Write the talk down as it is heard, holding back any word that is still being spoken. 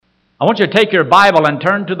I want you to take your Bible and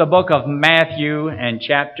turn to the book of Matthew and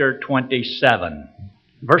chapter 27,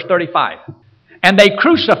 verse 35. And they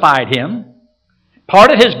crucified him,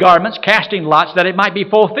 parted his garments, casting lots, that it might be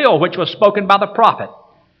fulfilled, which was spoken by the prophet.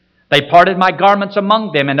 They parted my garments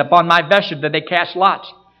among them, and upon my vesture did they cast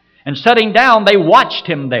lots. And sitting down, they watched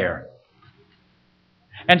him there.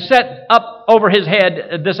 And set up over his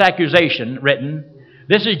head this accusation written,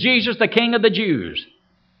 This is Jesus, the King of the Jews.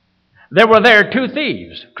 There were there two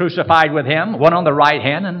thieves crucified with him, one on the right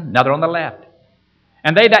hand and another on the left.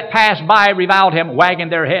 And they that passed by reviled him, wagging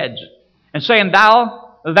their heads, and saying,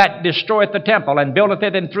 Thou that destroyeth the temple, and buildeth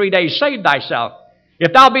it in 3 days, save thyself.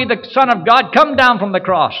 If thou be the Son of God, come down from the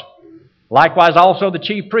cross. Likewise also the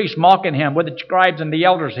chief priests, mocking him with the scribes and the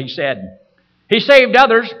elders, he said, He saved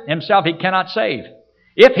others, himself he cannot save.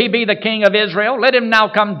 If he be the King of Israel, let him now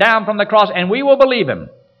come down from the cross, and we will believe him.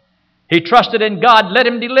 He trusted in God, let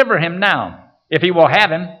him deliver him now, if he will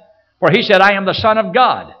have him. For he said, I am the Son of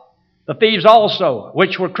God. The thieves also,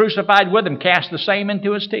 which were crucified with him, cast the same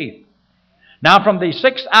into his teeth. Now from the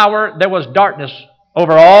 6th hour there was darkness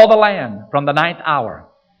over all the land, from the 9th hour.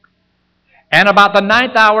 And about the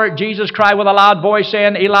 9th hour Jesus cried with a loud voice,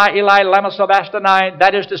 saying, Eli, Eli, lama sabachthani,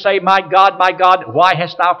 that is to say, my God, why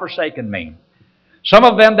hast thou forsaken me? Some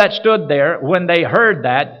of them that stood there, when they heard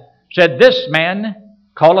that, said, This man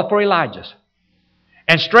calleth for Elijah.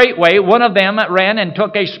 And straightway one of them ran and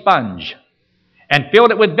took a sponge, and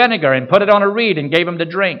filled it with vinegar, and put it on a reed, and gave him to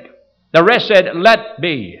drink. The rest said, Let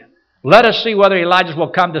be. Let us see whether Elijah will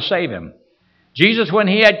come to save him. Jesus, when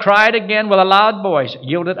he had cried again with a loud voice,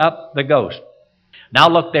 yielded up the ghost. Now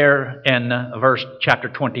look there in chapter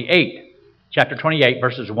 28. Chapter 28,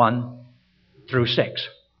 verses 1 through 6.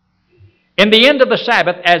 In the end of the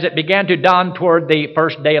Sabbath, as it began to dawn toward the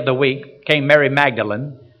first day of the week, came Mary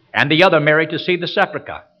Magdalene and the other Mary to see the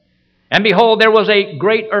sepulchre. And behold, there was a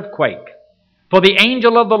great earthquake. For the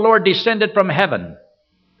angel of the Lord descended from heaven,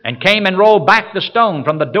 and came and rolled back the stone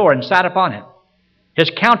from the door, and sat upon it. His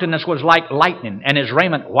countenance was like lightning, and his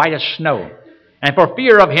raiment white as snow. And for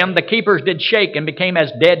fear of him the keepers did shake, and became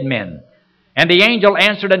as dead men. And the angel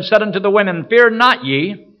answered and said unto the women, Fear not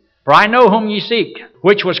ye, for I know whom ye seek,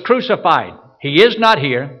 which was crucified. He is not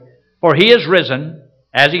here, for he is risen,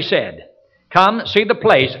 as he said. Come, see the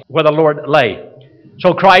place where the Lord lay.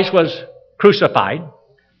 So Christ was crucified.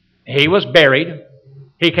 He was buried.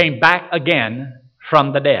 He came back again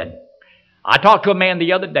from the dead. I talked to a man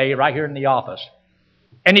the other day right here in the office,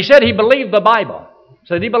 and he said he believed the Bible.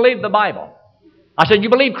 He believed the Bible. I said, You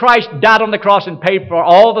believe Christ died on the cross and paid for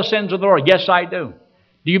all the sins of the world? Yes, I do.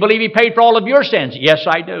 Do you believe he paid for all of your sins? Yes,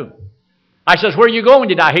 I do. I says, Where are you going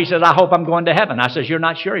to die? He says, I hope I'm going to heaven. I says, You're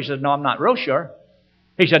not sure? He says, No, I'm not real sure.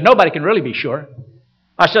 He said, Nobody can really be sure.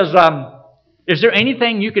 I says, Is there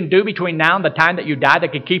anything you can do between now and the time that you die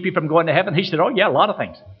that could keep you from going to heaven? He said, Oh, yeah, a lot of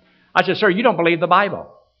things. I said, Sir, you don't believe the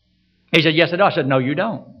Bible. He said, Yes, I do. I said, No, you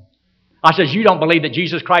don't. I says, You don't believe that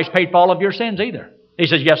Jesus Christ paid for all of your sins either. He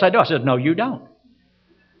says, Yes, I do. I said, No, you don't.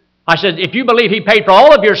 I said, If you believe he paid for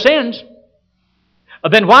all of your sins,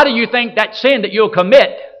 then why do you think that sin that you'll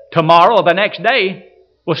commit tomorrow or the next day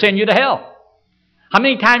will send you to hell? How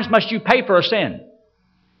many times must you pay for a sin?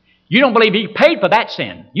 You don't believe he paid for that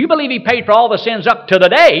sin. You believe he paid for all the sins up to the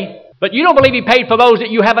day, but you don't believe he paid for those that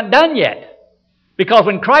you haven't done yet. Because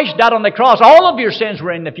when Christ died on the cross, all of your sins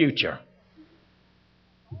were in the future.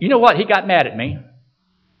 You know what? He got mad at me.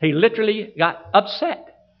 He literally got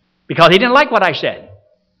upset because he didn't like what I said.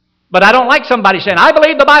 But I don't like somebody saying, I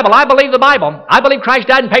believe the Bible, I believe the Bible. I believe Christ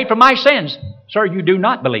died and paid for my sins. Sir, you do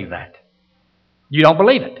not believe that. You don't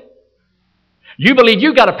believe it. You believe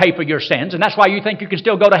you've got to pay for your sins, and that's why you think you can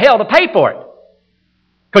still go to hell to pay for it.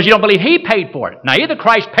 Because you don't believe he paid for it. Now, either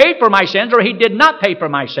Christ paid for my sins or he did not pay for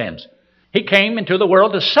my sins. He came into the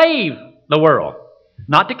world to save the world,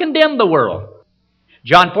 not to condemn the world.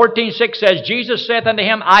 John 14:6 says, Jesus saith unto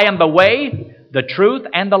him, I am the way, the truth,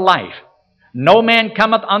 and the life. No man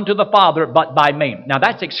cometh unto the Father but by me. Now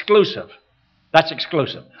that's exclusive. That's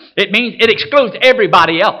exclusive. It means it excludes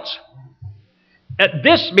everybody else.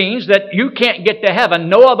 This means that you can't get to heaven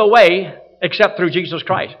no other way except through Jesus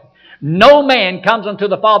Christ. No man comes unto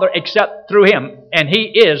the Father except through him, and he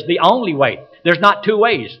is the only way. There's not two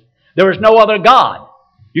ways. There is no other God.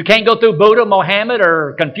 You can't go through Buddha, Mohammed,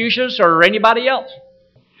 or Confucius, or anybody else.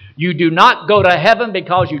 You do not go to heaven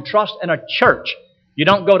because you trust in a church. You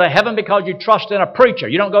don't go to heaven because you trust in a preacher.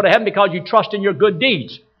 You don't go to heaven because you trust in your good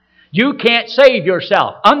deeds. You can't save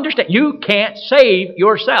yourself. Understand, you can't save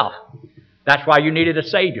yourself. That's why you needed a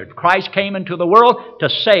Savior. Christ came into the world to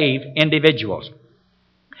save individuals.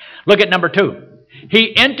 Look at number 2.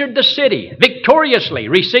 He entered the city victoriously,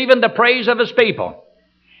 receiving the praise of his people.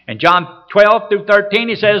 In John 12 through 13,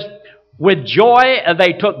 he says, with joy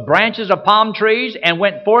they took branches of palm trees and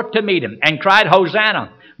went forth to meet him, and cried,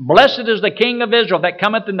 Hosanna! Blessed is the King of Israel that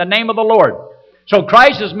cometh in the name of the Lord. So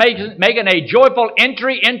Christ is making a joyful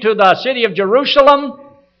entry into the city of Jerusalem,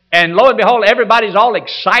 and lo and behold, everybody's all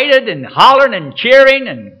excited and hollering and cheering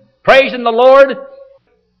and praising the Lord.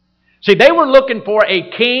 See, they were looking for a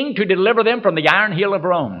king to deliver them from the iron heel of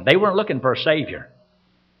Rome. They weren't looking for a Savior.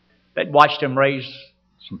 They'd watched him raise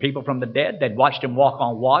some people from the dead. They'd watched him walk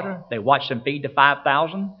on water. They watched him feed the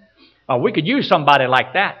 5,000. We could use somebody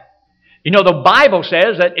like that. You know, the Bible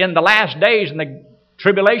says that in the last days, in the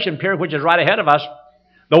tribulation period, which is right ahead of us,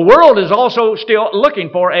 the world is also still looking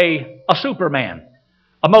for a Superman,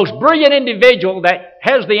 a most brilliant individual that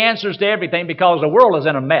has the answers to everything, because the world is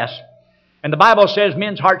in a mess. And the Bible says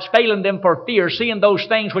men's hearts failing them for fear, seeing those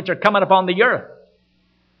things which are coming upon the earth.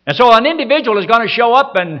 And so an individual is going to show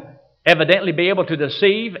up and evidently be able to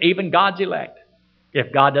deceive even God's elect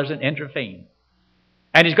if God doesn't intervene.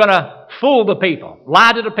 And he's going to fool the people,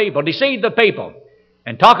 lie to the people, deceive the people,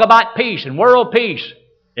 and talk about peace and world peace.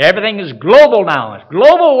 Everything is global now. It's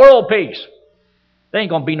global world peace. There ain't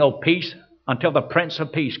going to be no peace until the Prince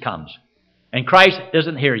of Peace comes. And Christ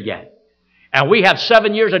isn't here yet. And we have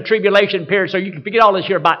 7 years of tribulation period, so you can forget all this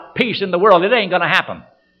here about peace in the world. It ain't going to happen.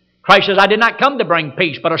 Christ says, I did not come to bring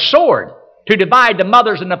peace, but a sword, to divide the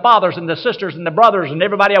mothers and the fathers and the sisters and the brothers and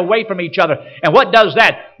everybody away from each other. And what does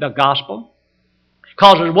that? The gospel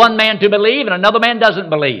causes one man to believe and another man doesn't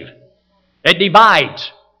believe. It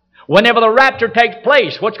divides. Whenever the rapture takes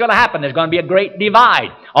place, what's going to happen? There's going to be a great divide.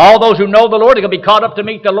 All those who know the Lord are going to be caught up to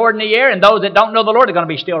meet the Lord in the air, and those that don't know the Lord are going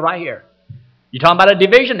to be still right here. You're talking about a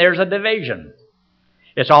division? There's a division.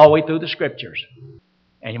 It's all the way through the Scriptures.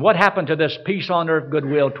 And what happened to this peace on earth,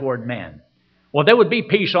 goodwill toward men? Well, there would be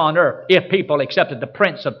peace on earth if people accepted the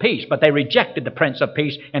Prince of Peace, but they rejected the Prince of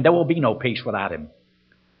Peace, and there will be no peace without him.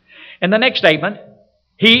 In the next statement,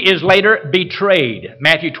 he is later betrayed.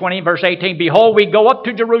 Matthew 20, verse 18, behold, we go up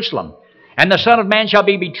to Jerusalem, and the Son of Man shall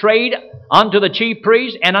be betrayed unto the chief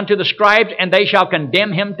priests and unto the scribes, and they shall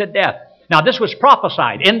condemn him to death. Now, this was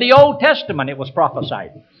prophesied. In the Old Testament, it was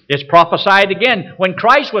prophesied. It's prophesied again. When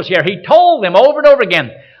Christ was here, he told them over and over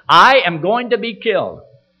again, I am going to be killed.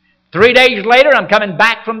 3 days later, I'm coming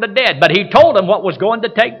back from the dead. But he told them what was going to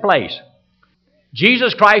take place.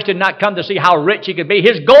 Jesus Christ did not come to see how rich he could be.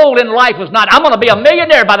 His goal in life was not, I'm going to be a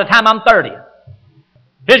millionaire by the time I'm 30.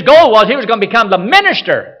 His goal was he was going to become the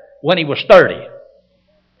minister when he was 30.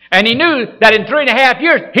 And he knew that in 3.5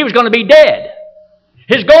 years, he was going to be dead.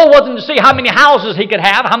 His goal wasn't to see how many houses he could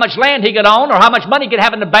have, how much land he could own, or how much money he could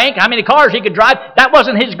have in the bank, how many cars he could drive. That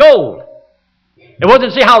wasn't his goal. It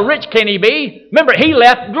wasn't to see how rich can he be. Remember, he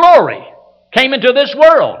left glory, came into this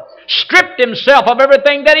world, stripped himself of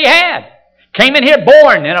everything that he had, came in here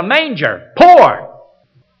born in a manger, poor.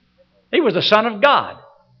 He was the Son of God.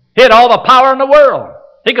 He had all the power in the world.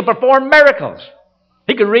 He could perform miracles.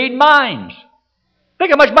 He could read minds.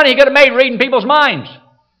 Think how much money he could have made reading people's minds.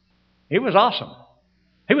 He was awesome.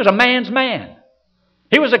 He was a man's man.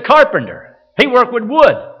 He was a carpenter. He worked with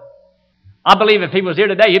wood. I believe if he was here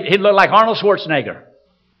today, he'd look like Arnold Schwarzenegger.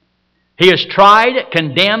 He is tried,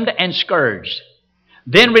 condemned, and scourged.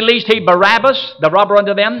 Then released he Barabbas, the robber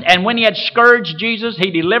unto them, and when he had scourged Jesus,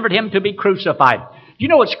 he delivered him to be crucified. You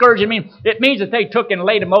know what scourging means? It means that they took and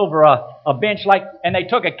laid him over a bench, and they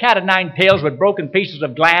took a cat of nine tails with broken pieces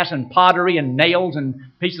of glass and pottery and nails and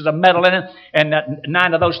pieces of metal in it, and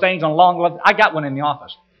 9 of those things on long. I got one in the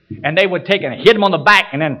office. And they would take it and hit him on the back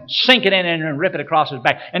and then sink it in and rip it across his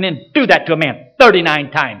back. And then do that to a man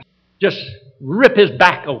 39 times. Just rip his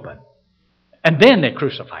back open. And then they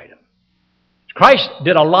crucified him. Christ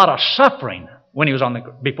did a lot of suffering when he was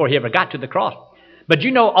before he ever got to the cross. But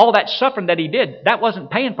you know, all that suffering that he did, that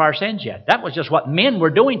wasn't paying for our sins yet. That was just what men were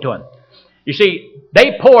doing to him. You see,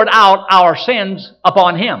 they poured out our sins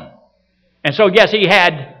upon him. And so, yes, he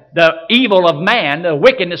had the evil of man, the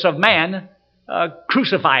wickedness of man,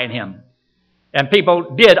 crucifying him. And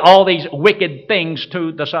people did all these wicked things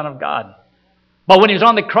to the Son of God. But when he was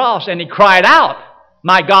on the cross and he cried out,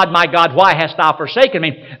 my God, why hast thou forsaken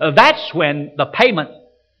me? That's when the payment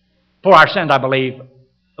for our sins, I believe,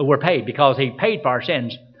 were paid, because he paid for our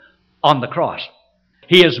sins on the cross.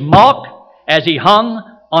 He is mocked as he hung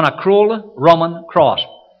on a cruel Roman cross,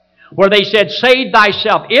 where they said, save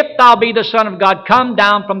thyself, if thou be the Son of God, come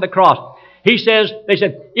down from the cross. They said,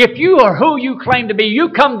 if you are who you claim to be, you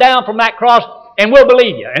come down from that cross and we'll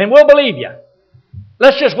believe you, and we'll believe you.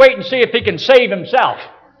 Let's just wait and see if he can save himself.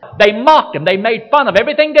 They mocked him. They made fun of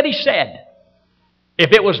everything that he said.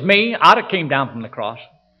 If it was me, I'd have came down from the cross.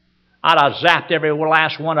 I'd have zapped every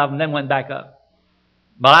last one of them, then went back up.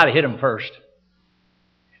 But I'd have hit him first.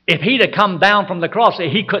 If he'd have come down from the cross,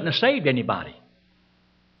 he couldn't have saved anybody.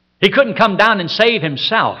 He couldn't come down and save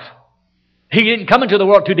himself. He didn't come into the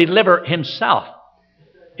world to deliver himself.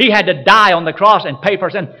 He had to die on the cross and pay for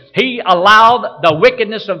sin. He allowed the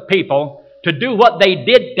wickedness of people to do what they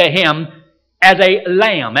did to him as a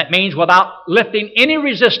lamb. That means without lifting any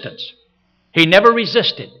resistance. He never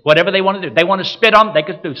resisted whatever they wanted to do. They wanted to spit on him, they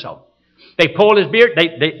could do so. They pulled his beard,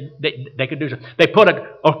 they could do so. They put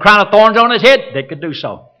a crown of thorns on his head, they could do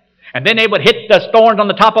so. And then they would hit the thorns on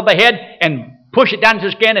the top of the head and push it down to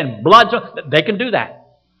the skin and blood. They can do that.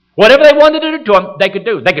 Whatever they wanted to do to him, they could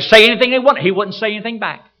do. They could say anything they wanted. He wouldn't say anything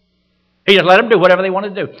back. He just let them do whatever they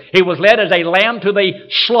wanted to do. He was led as a lamb to be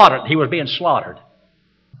slaughtered. He was being slaughtered.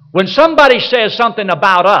 When somebody says something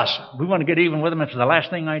about us, we want to get even with them. It's the last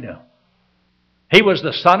thing I do. He was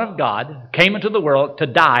the Son of God, came into the world to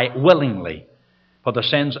die willingly for the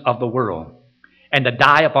sins of the world and to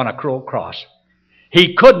die upon a cruel cross.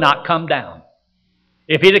 He could not come down.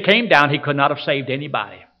 If he had came down, he could not have saved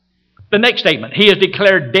anybody. The next statement, he is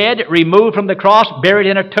declared dead, removed from the cross, buried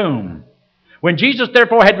in a tomb. When Jesus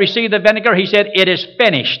therefore had received the vinegar, he said, "It is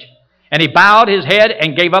finished." And he bowed his head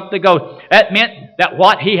and gave up the ghost. That meant that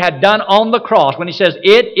what he had done on the cross, when he says,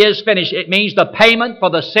 "It is finished," it means the payment for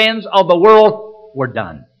the sins of the world were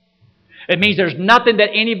done. It means there's nothing that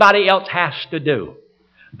anybody else has to do.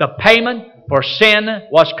 The payment for sin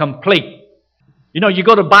was complete. You know, you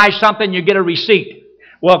go to buy something, you get a receipt.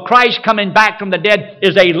 Well, Christ coming back from the dead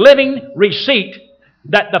is a living receipt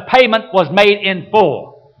that the payment was made in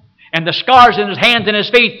full. And the scars in his hands and his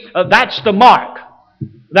feet, that's the mark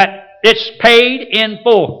that it's paid in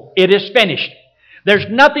full. It is finished. There's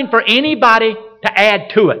nothing for anybody to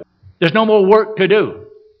add to it. There's no more work to do.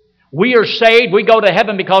 We are saved. We go to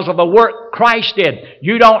heaven because of the work Christ did.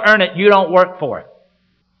 You don't earn it. You don't work for it.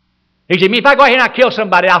 He said, if I go ahead and I kill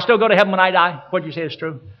somebody, I'll still go to heaven when I die. What did you say is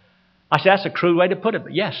true? I said, that's a crude way to put it,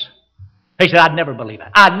 but yes. He said, I'd never believe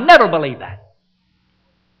that. I'd never believe that.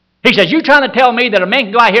 He says, you trying to tell me that a man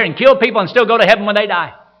can go out here and kill people and still go to heaven when they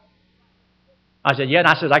die? I said, yeah. And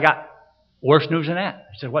I said, I got worse news than that.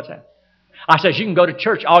 He said, what's that? I said, you can go to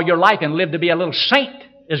church all your life and live to be a little saint,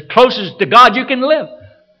 as close as to God you can live.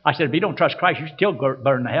 I said, if you don't trust Christ, you still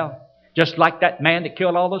burn to hell. Just like that man that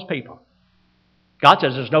killed all those people. God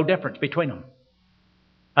says there's no difference between them.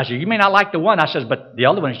 I said, you may not like the one. I says, but the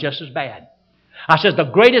other one is just as bad. I says, the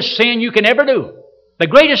greatest sin you can ever do, the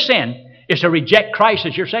greatest sin is to reject Christ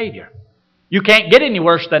as your Savior. You can't get any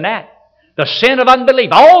worse than that. The sin of unbelief.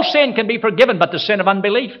 All sin can be forgiven, but the sin of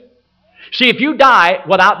unbelief. See, if you die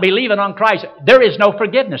without believing on Christ, there is no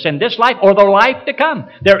forgiveness in this life or the life to come.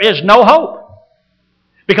 There is no hope.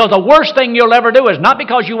 Because the worst thing you'll ever do is not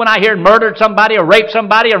because you went out here and murdered somebody or raped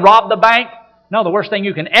somebody or robbed the bank. No, the worst thing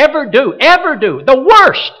you can ever do, the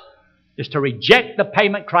worst, is to reject the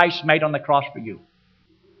payment Christ made on the cross for you.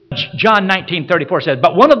 John 19:34 says,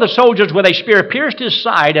 but one of the soldiers with a spear pierced his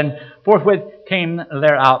side, and forthwith came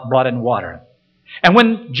there out blood and water. And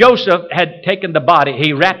when Joseph had taken the body,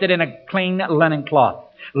 he wrapped it in a clean linen cloth,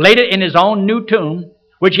 laid it in his own new tomb,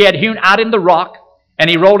 which he had hewn out in the rock, and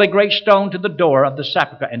he rolled a great stone to the door of the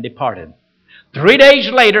sepulchre and departed. 3 days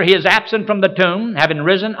later, he is absent from the tomb, having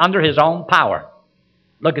risen under his own power.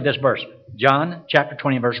 Look at this verse. John chapter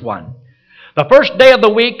 20, verse 1. The first day of the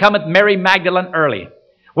week cometh Mary Magdalene early,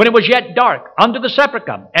 when it was yet dark, unto the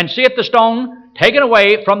sepulchre, and seeth the stone taken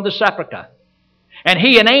away from the sepulchre. And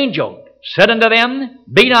he, an angel, said unto them,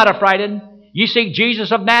 be not affrighted, ye seek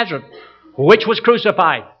Jesus of Nazareth, which was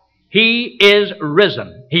crucified. He is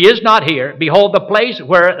risen. He is not here. Behold the place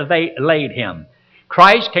where they laid him.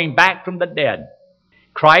 Christ came back from the dead.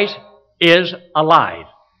 Christ is alive.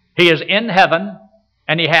 He is in heaven,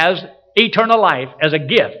 and he has eternal life as a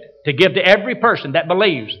gift to give to every person that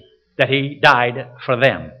believes that he died for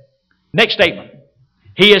them. Next statement.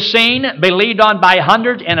 He is seen, believed on by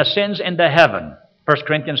hundreds, and ascends into heaven. 1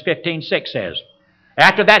 Corinthians 15:6 says.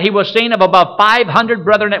 After that he was seen of above 500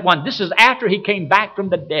 brethren at once. This is after he came back from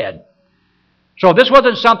the dead. So this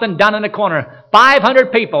wasn't something done in a corner.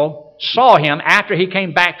 500 people saw him after he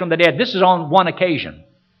came back from the dead. This is on one occasion.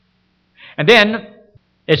 And then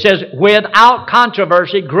it says, without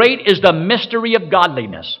controversy, great is the mystery of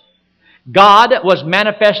godliness. God was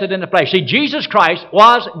manifested in the flesh. See, Jesus Christ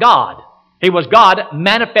was God. He was God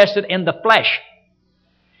manifested in the flesh.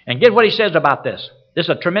 And get what he says about this. This is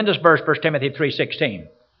a tremendous verse, 1 Timothy 3:16.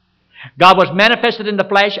 God was manifested in the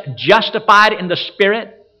flesh, justified in the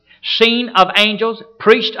spirit, seen of angels,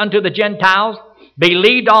 preached unto the Gentiles,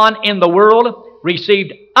 believed on in the world,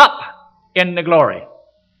 received up in the glory.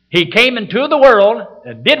 He came into the world,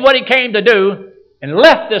 did what he came to do, and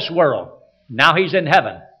left this world. Now He's in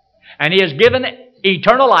heaven. And He has given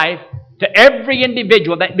eternal life to every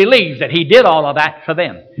individual that believes that He did all of that for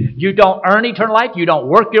them. You don't earn eternal life. You don't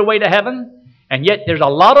work your way to heaven. And yet there's a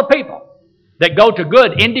lot of people that go to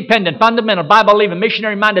good, independent, fundamental, Bible-believing,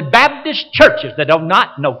 missionary-minded Baptist churches that do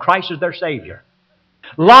not know Christ as their Savior.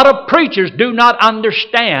 A lot of preachers do not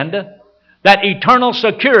understand that eternal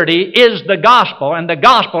security is the gospel, and the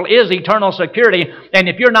gospel is eternal security. And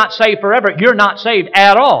if you're not saved forever, you're not saved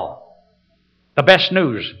at all. The best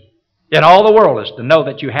news in all the world is to know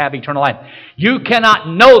that you have eternal life. You cannot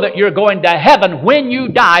know that you're going to heaven when you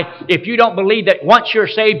die if you don't believe that once you're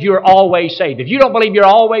saved, you're always saved. If you don't believe you're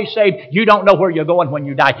always saved, you don't know where you're going when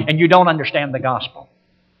you die, and you don't understand the gospel.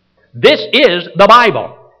 This is the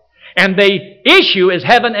Bible. And the issue is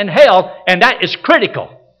heaven and hell, and that is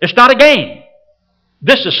critical. It's not a game.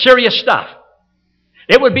 This is serious stuff.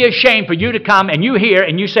 It would be a shame for you to come and you hear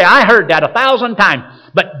and you say, I heard that 1,000 times,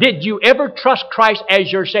 but did you ever trust Christ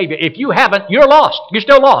as your Savior? If you haven't, you're lost. You're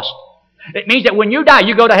still lost. It means that when you die,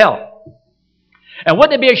 you go to hell. And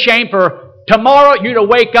wouldn't it be a shame for tomorrow you to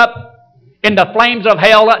wake up in the flames of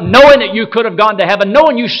hell, knowing that you could have gone to heaven,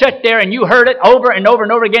 knowing you sat there and you heard it over and over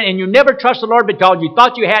and over again, and you never trusted the Lord because you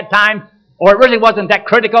thought you had time, or it really wasn't that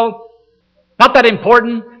critical, not that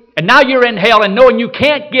important, and now you're in hell and knowing you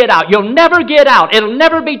can't get out. You'll never get out. It'll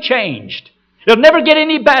never be changed. It'll never get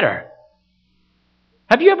any better.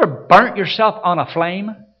 Have you ever burnt yourself on a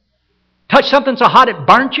flame? Touched something so hot it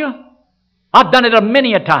burnt you? I've done it a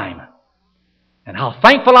many a time. And how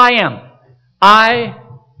thankful I am. I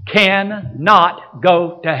cannot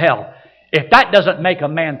go to hell. If that doesn't make a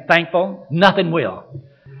man thankful, nothing will.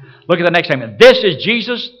 Look at the next statement. This is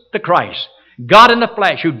Jesus the Christ, God in the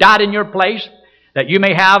flesh, who died in your place, that you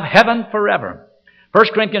may have heaven forever. 1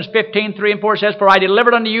 Corinthians 15, 3 and 4 says, For I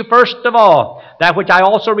delivered unto you first of all that which I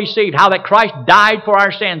also received, how that Christ died for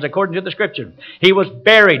our sins according to the Scripture. He was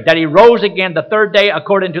buried, that He rose again the third day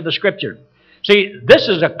according to the Scripture. See, this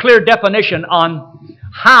is a clear definition on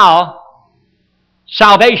how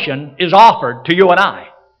salvation is offered to you and I.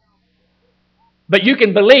 But you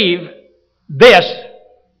can believe this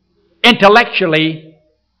intellectually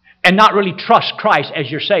and not really trust Christ as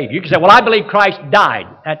your Savior. You can say, well, I believe Christ died.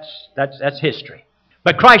 That's history.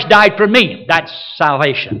 But Christ died for me. That's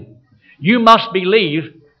salvation. You must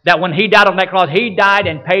believe that when He died on that cross, He died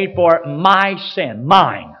and paid for my sin.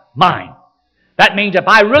 Mine. That means if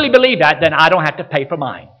I really believe that, then I don't have to pay for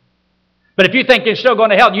mine. But if you think you're still going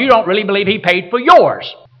to hell, you don't really believe He paid for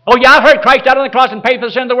yours. Oh yeah, I've heard Christ died on the cross and paid for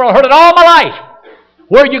the sin of the world. Heard it all my life.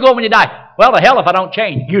 Where do you go when you die? Well, to hell if I don't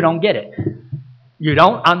change. You don't get it. You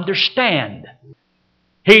don't understand.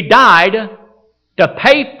 He died to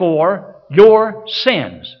pay for your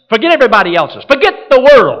sins. Forget everybody else's. Forget the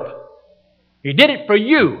world. He did it for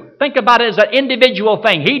you. Think about it as an individual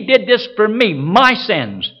thing. He did this for me, my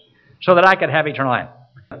sins, so that I could have eternal life.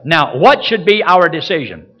 Now, what should be our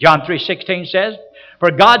decision? John 3:16 says,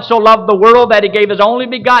 For God so loved the world that He gave His only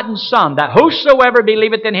begotten Son, that whosoever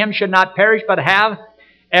believeth in Him should not perish, but have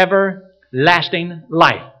everlasting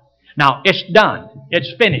life. Now, it's done.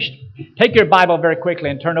 It's finished. Take your Bible very quickly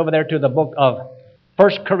and turn over there to the book of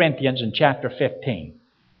 1 Corinthians in chapter 15.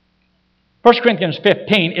 1 Corinthians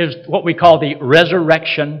 15 is what we call the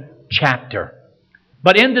resurrection chapter.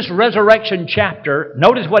 But in this resurrection chapter,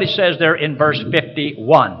 notice what it says there in verse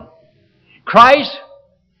 51. Christ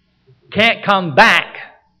can't come back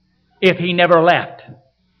if He never left.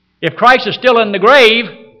 If Christ is still in the grave,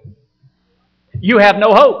 you have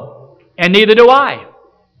no hope, and neither do I.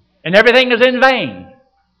 And everything is in vain.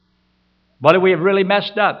 But we have really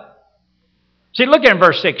messed up. See, look at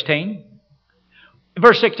verse 16.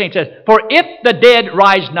 Verse 16 says, For if the dead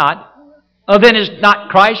rise not, then is not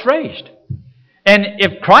Christ raised. And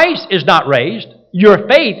if Christ is not raised, your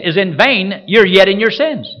faith is in vain. You're yet in your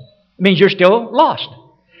sins. It means you're still lost.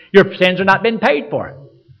 Your sins have not been paid for.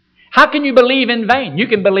 How can you believe in vain? You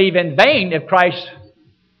can believe in vain if Christ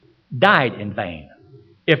died in vain.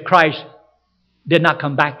 If Christ did not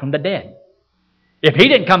come back from the dead. If He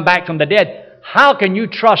didn't come back from the dead, how can you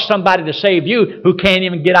trust somebody to save you who can't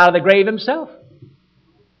even get out of the grave himself?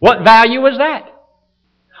 What value is that?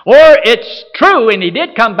 Or it's true and He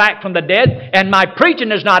did come back from the dead, and my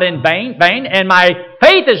preaching is not in vain, and my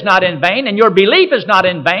faith is not in vain, and your belief is not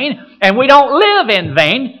in vain, and we don't live in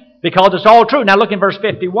vain because it's all true. Now look in verse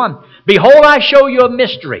 51. Behold, I show you a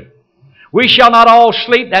mystery. We shall not all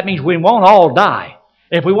sleep. That means we won't all die.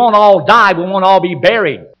 If we won't all die, we won't all be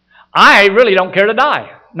buried. I really don't care to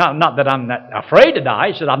die. Not that I'm not afraid to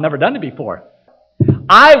die. He said, I've never done it before.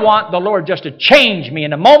 I want the Lord just to change me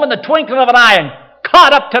in a moment, the twinkling of an eye, and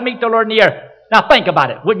caught up to meet the Lord in the air. Now think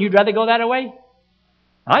about it. Wouldn't you rather go that way?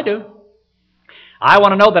 I do. I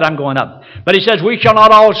want to know that I'm going up. But he says, we shall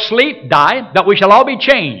not all sleep, die, but we shall all be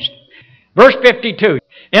changed. Verse 52.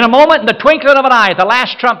 In a moment, in the twinkling of an eye, at the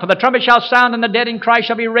last trump, for the trumpet shall sound, and the dead in Christ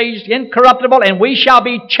shall be raised incorruptible, and we shall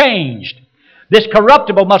be changed. This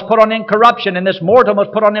corruptible must put on incorruption, and this mortal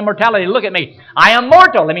must put on immortality. Look at me. I am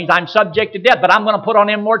mortal. It means I'm subject to death, but I'm going to put on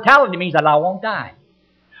immortality. It means that I won't die.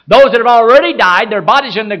 Those that have already died, their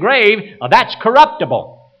bodies in the grave, that's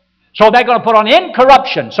corruptible. So they're going to put on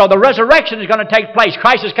incorruption. So the resurrection is going to take place.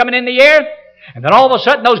 Christ is coming in the air, and then all of a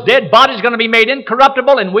sudden those dead bodies are going to be made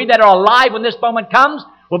incorruptible, and we that are alive when this moment comes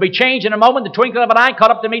will be changed in a moment, the twinkling of an eye, caught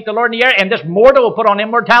up to meet the Lord in the air, and this mortal will put on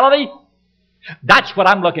immortality. That's what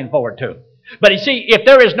I'm looking forward to. But you see, if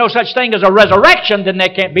there is no such thing as a resurrection, then there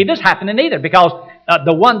can't be this happening either, because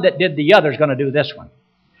the one that did the other is going to do this one.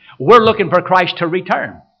 We're looking for Christ to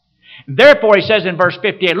return. Therefore, he says in verse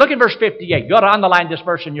 58, look at verse 58. Go to underline this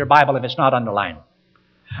verse in your Bible if it's not underlined.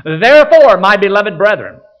 Therefore, my beloved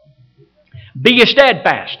brethren, be ye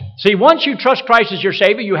steadfast. See, once you trust Christ as your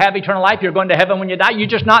Savior, you have eternal life. You're going to heaven when you die. You're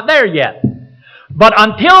just not there yet. But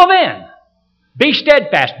until then, be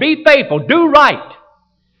steadfast, be faithful, do right.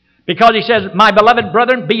 Because he says, my beloved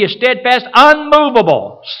brethren, be ye steadfast,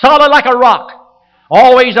 unmovable, solid like a rock,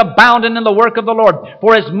 always abounding in the work of the Lord.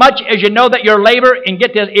 For as much as you know that your labor, and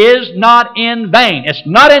get this, is not in vain. It's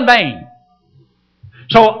not in vain.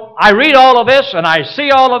 So I read all of this, and I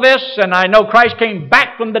see all of this, and I know Christ came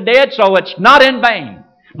back from the dead, so it's not in vain.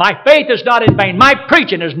 My faith is not in vain. My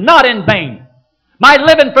preaching is not in vain. My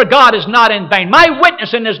living for God is not in vain. My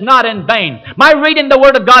witnessing is not in vain. My reading the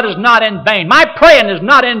Word of God is not in vain. My praying is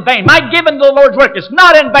not in vain. My giving to the Lord's work is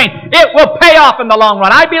not in vain. It will pay off in the long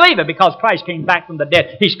run. I believe it because Christ came back from the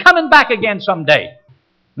dead. He's coming back again someday.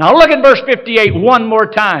 Now look at verse 58 one more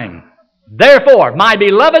time. Therefore, my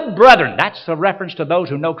beloved brethren, that's a reference to those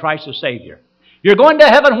who know Christ as Savior. You're going to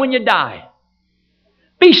heaven when you die.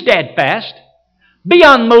 Be steadfast. Be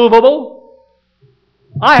unmovable.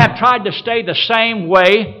 I have tried to stay the same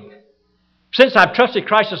way since I've trusted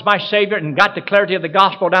Christ as my Savior and got the clarity of the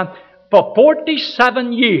gospel down for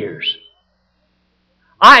 47 years.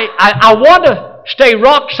 I want to stay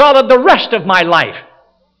rock solid the rest of my life.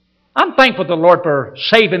 I'm thankful to the Lord for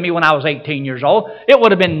saving me when I was 18 years old. It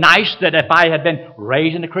would have been nice that if I had been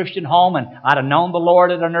raised in a Christian home and I'd have known the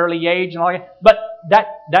Lord at an early age and all that. But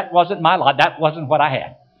that wasn't my lot. That wasn't what I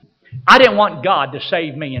had. I didn't want God to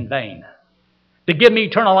save me in vain, to give me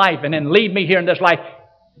eternal life and then leave me here in this life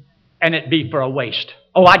and it be for a waste.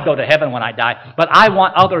 Oh, I'd go to heaven when I die, but I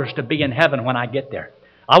want others to be in heaven when I get there.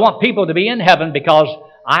 I want people to be in heaven because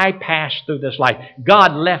I passed through this life.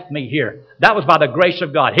 God left me here. That was by the grace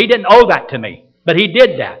of God. He didn't owe that to me, but He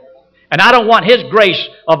did that. And I don't want His grace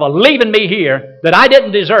of leaving me here that I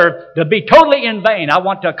didn't deserve to be totally in vain. I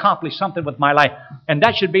want to accomplish something with my life. And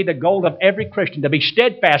that should be the goal of every Christian, to be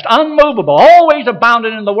steadfast, unmovable, always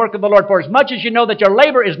abounding in the work of the Lord. For as much as you know that your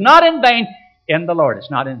labor is not in vain in the Lord.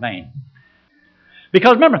 It's not in vain.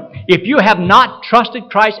 Because remember, if you have not trusted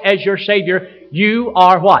Christ as your Savior, you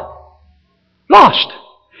are what? Lost.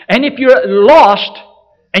 And if you're lost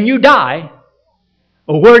and you die,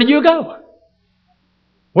 where do you go?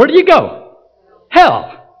 Where do you go?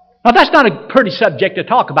 Hell. Now that's not a pretty subject to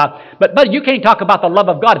talk about, but you can't talk about the love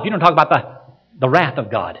of God if you don't talk about the wrath of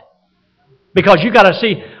God. Because you got to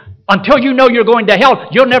see, until you know you're going to hell,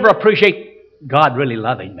 you'll never appreciate God really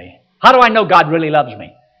loving me. How do I know God really loves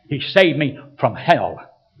me? He saved me from hell.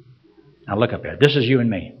 Now look up here. This is you and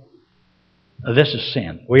me. This is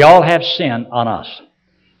sin. We all have sin on us.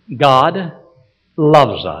 God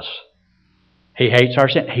loves us. He hates our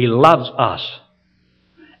sin. He loves us.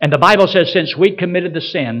 And the Bible says since we committed the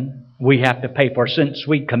sin, we have to pay for it. Since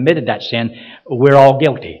we committed that sin, we're all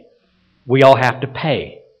guilty. We all have to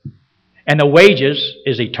pay. And the wages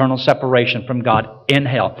is eternal separation from God in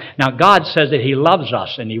hell. Now, God says that He loves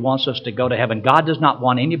us and He wants us to go to heaven. God does not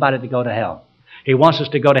want anybody to go to hell. He wants us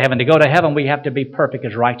to go to heaven. To go to heaven, we have to be perfect,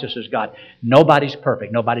 as righteous as God. Nobody's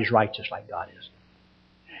perfect. Nobody's righteous like God is.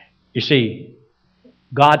 You see,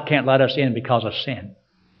 God can't let us in because of sin.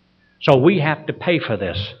 So we have to pay for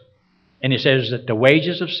this. And He says that the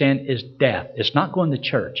wages of sin is death. It's not going to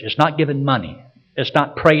church. It's not giving money. It's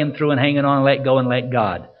not praying through and hanging on and let go and let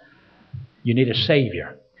God. You need a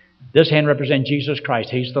Savior. This hand represents Jesus Christ.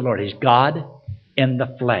 He's the Lord. He's God in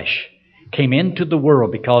the flesh. Came into the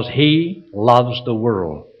world because He loves the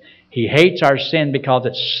world. He hates our sin because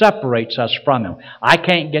it separates us from Him. I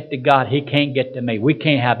can't get to God. He can't get to me. We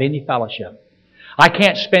can't have any fellowship. I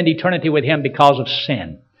can't spend eternity with Him because of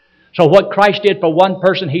sin. So what Christ did for one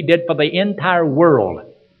person, He did for the entire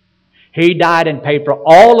world. He died and paid for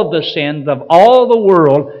all of the sins of all the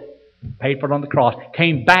world paid for it on the cross,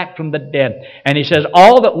 came back from the dead. And He says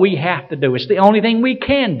all that we have to do, it's the only thing we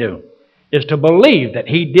can do, is to believe that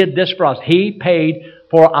He did this for us. He paid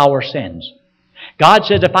for our sins. God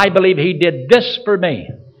says if I believe He did this for me,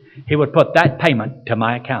 He would put that payment to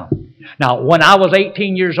my account. Now, when I was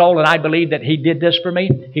 18 years old and I believed that He did this for me,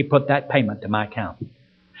 He put that payment to my account.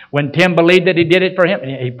 When Tim believed that He did it for him,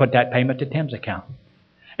 He put that payment to Tim's account.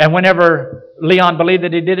 And whenever Leon believed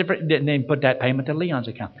that He did it for him, He put that payment to Leon's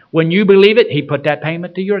account. When you believe it, He put that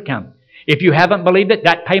payment to your account. If you haven't believed it,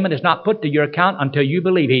 that payment is not put to your account until you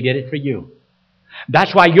believe He did it for you.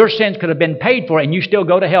 That's why your sins could have been paid for and you still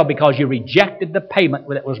go to hell, because you rejected the payment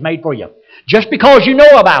that was made for you. Just because you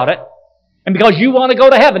know about it and because you want to go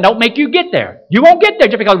to heaven don't make you get there. You won't get there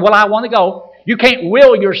just because, well, I want to go. You can't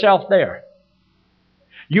will yourself there.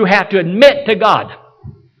 You have to admit to God,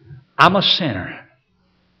 I'm a sinner.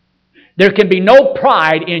 There can be no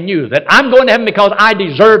pride in you that I'm going to heaven because I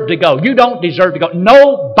deserve to go. You don't deserve to go.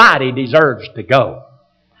 Nobody deserves to go.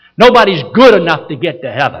 Nobody's good enough to get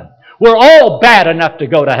to heaven. We're all bad enough to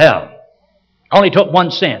go to hell. Only took one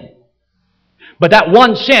sin. But that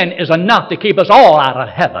one sin is enough to keep us all out of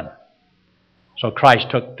heaven. So Christ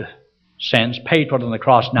took the sins, paid for it on the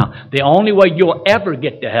cross. Now, the only way you'll ever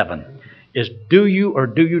get to heaven is, do you or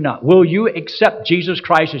do you not? Will you accept Jesus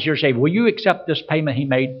Christ as your Savior? Will you accept this payment He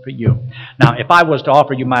made for you? Now, if I was to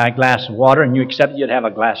offer you my glass of water and you accepted, you'd have a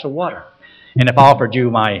glass of water. And if I offered you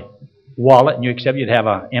my wallet and you accepted, you'd have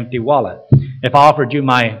an empty wallet. If I offered you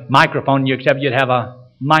my microphone and you accepted, you'd have a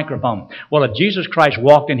microphone. Well, if Jesus Christ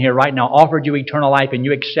walked in here right now, offered you eternal life, and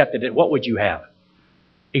you accepted it, what would you have?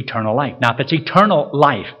 Eternal life. Now, if it's eternal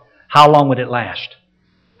life, how long would it last?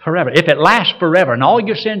 Forever. If it lasts forever and all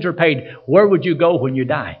your sins are paid, where would you go when you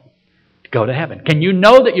die? Go to heaven. Can you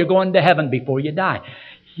know that you're going to heaven before you die?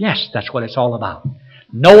 Yes, that's what it's all about.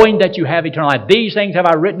 Knowing that you have eternal life. These things have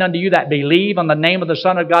I written unto you that believe on the name of the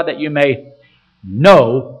Son of God, that you may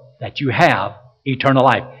know that you have eternal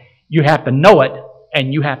life. You have to know it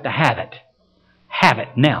and you have to have it. Have it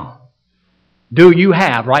now. Do you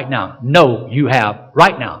have right now? No, you have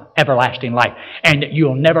right now everlasting life. And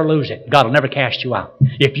you'll never lose it. God will never cast you out.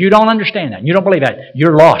 If you don't understand that, and you don't believe that,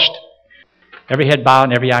 you're lost. Every head bowed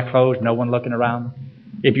and every eye closed, no one looking around.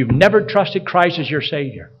 If you've never trusted Christ as your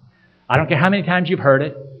Savior, I don't care how many times you've heard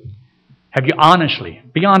it, have you honestly,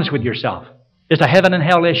 be honest with yourself. It's a heaven and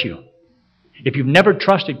hell issue. If you've never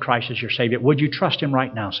trusted Christ as your Savior, would you trust Him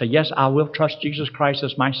right now? Say, yes, I will trust Jesus Christ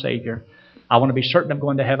as my Savior. I want to be certain of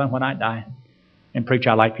going to heaven when I die. And preacher,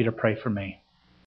 I'd like you to pray for me.